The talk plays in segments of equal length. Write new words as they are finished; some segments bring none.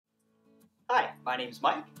my name's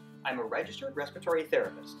Mike. I'm a registered respiratory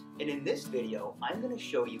therapist, and in this video, I'm going to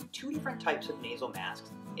show you two different types of nasal masks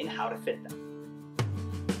and how to fit them.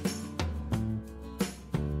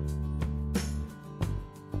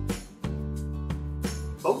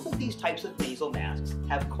 Both of these types of nasal masks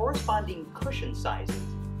have corresponding cushion sizes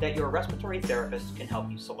that your respiratory therapist can help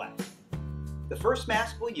you select. The first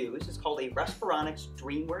mask we'll use is called a Respironics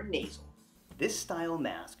DreamWear Nasal. This style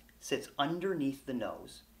mask sits underneath the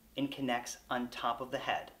nose and connects on top of the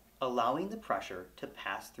head, allowing the pressure to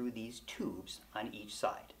pass through these tubes on each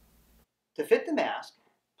side. To fit the mask,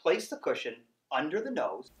 place the cushion under the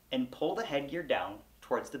nose and pull the headgear down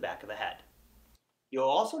towards the back of the head. You'll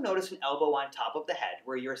also notice an elbow on top of the head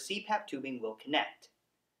where your CPAP tubing will connect.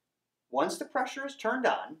 Once the pressure is turned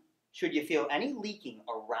on, should you feel any leaking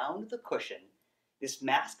around the cushion, this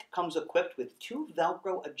mask comes equipped with two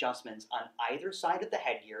Velcro adjustments on either side of the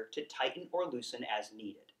headgear to tighten or loosen as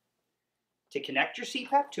needed. To connect your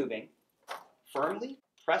CPAP tubing, firmly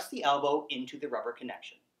press the elbow into the rubber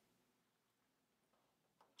connection.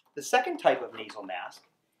 The second type of nasal mask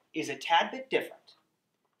is a tad bit different.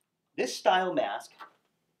 This style mask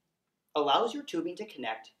allows your tubing to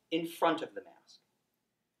connect in front of the mask.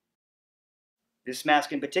 This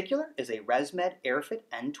mask in particular is a ResMed AirFit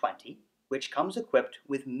N20, which comes equipped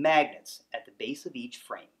with magnets at the base of each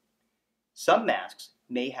frame. Some masks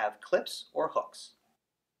may have clips or hooks.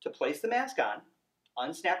 To place the mask on,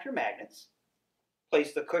 unsnap your magnets,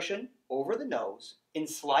 place the cushion over the nose, and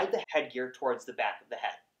slide the headgear towards the back of the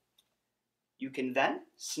head. You can then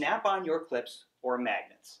snap on your clips or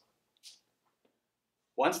magnets.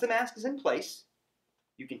 Once the mask is in place,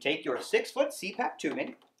 you can take your 6-foot CPAP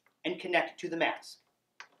tubing and connect it to the mask.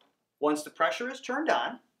 Once the pressure is turned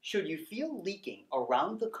on, should you feel leaking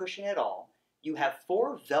around the cushion at all, you have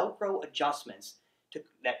 4 Velcro adjustments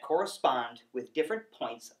that correspond with different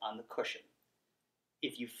points on the cushion.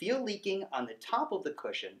 If you feel leaking on the top of the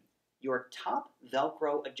cushion, your top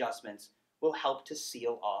Velcro adjustments will help to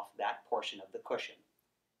seal off that portion of the cushion.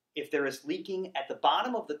 If there is leaking at the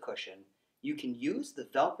bottom of the cushion, you can use the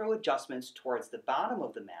Velcro adjustments towards the bottom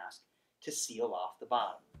of the mask to seal off the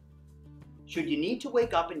bottom. Should you need to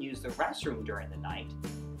wake up and use the restroom during the night,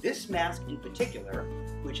 this mask in particular,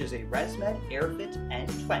 which is a ResMed AirFit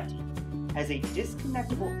N20, has a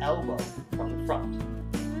disconnectable elbow from the front.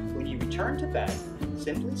 When you return to bed,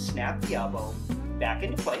 simply snap the elbow back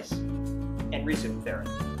into place and resume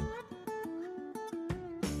therapy.